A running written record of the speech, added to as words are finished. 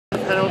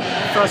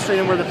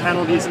frustrating were the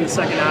penalties in the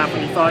second half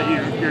when you thought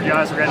your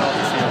guys were getting off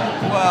the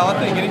field? Well, I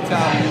think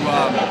anytime you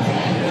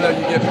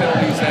get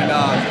penalties and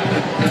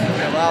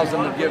it allows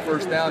them to get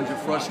first downs, you're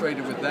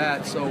frustrated with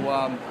that. So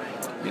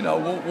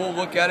we'll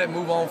look at it,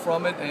 move on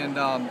from it, and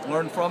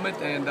learn from it,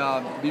 and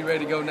be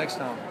ready to go next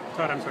time.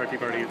 Todd, I'm sorry if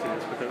you've already answered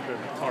this, but the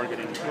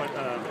targeting.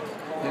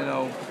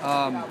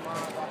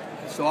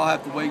 So I'll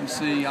have to wait and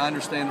see. I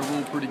understand the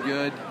rule pretty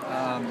good,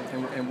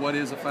 and what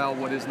is a foul,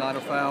 what is not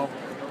a foul.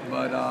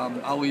 But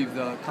I'll leave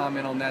the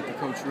comment on that to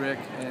Coach Rick,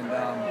 and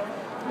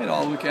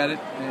I'll look at it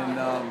and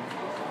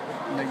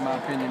make my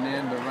opinion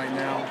then. But right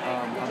now,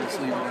 I'll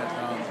just leave it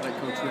at let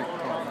Coach Rick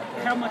talk about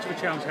that. How much of a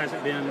challenge has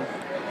it been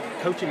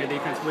coaching a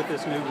defense with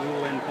this new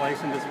rule in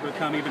place, and does it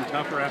become even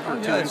tougher after two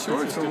instances? Yeah,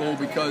 sure, it's a rule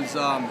because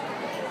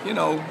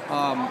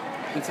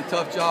it's a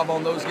tough job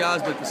on those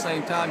guys, but at the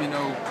same time,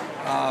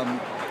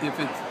 if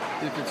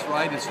it's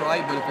right, it's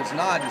right, but if it's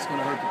not, it's going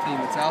to hurt the team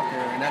that's out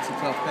there, and that's a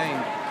tough thing.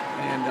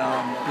 And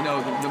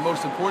the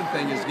most important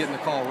thing is getting the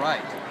call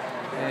right,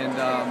 and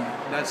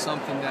that's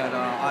something that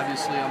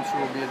obviously I'm sure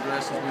will be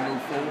addressed as we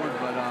move forward.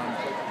 But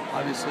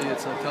obviously,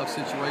 it's a tough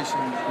situation,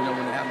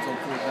 when it happens on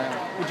fourth down.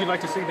 Would you like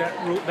to see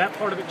that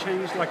part of it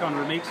changed, like on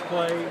Ramik's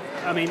play?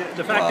 I mean,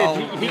 the fact that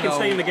he can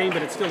stay in the game,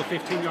 but it's still a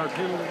 15-yard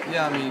penalty.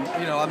 Yeah, I mean,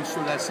 I'm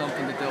sure that's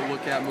something that they'll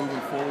look at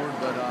moving forward,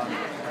 but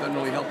it doesn't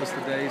really help us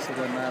today, so it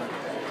doesn't matter.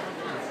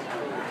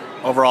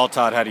 Overall,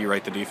 Todd, how do you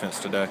rate the defense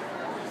today?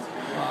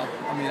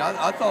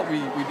 I thought we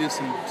did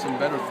some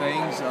better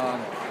things.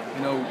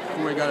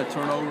 Corey got a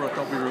turnover. I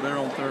thought we were there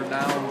on third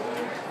down.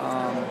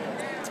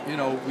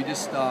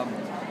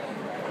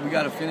 We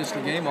got to finish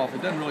the game off.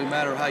 It doesn't really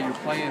matter how you're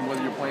playing,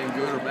 whether you're playing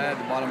good or bad.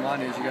 The bottom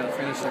line is you got to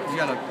finish it. You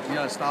got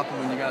to stop them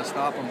when you got to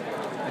stop them.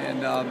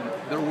 And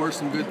there were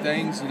some good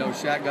things.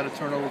 Shaq got a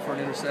turnover for an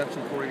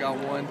interception. Corey got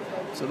one.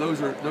 So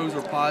those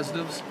are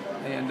positives.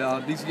 And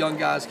these young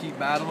guys keep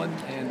battling,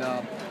 and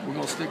we're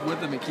going to stick with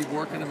them and keep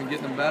working them and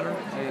getting them better,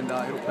 and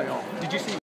it'll pay off. Did you see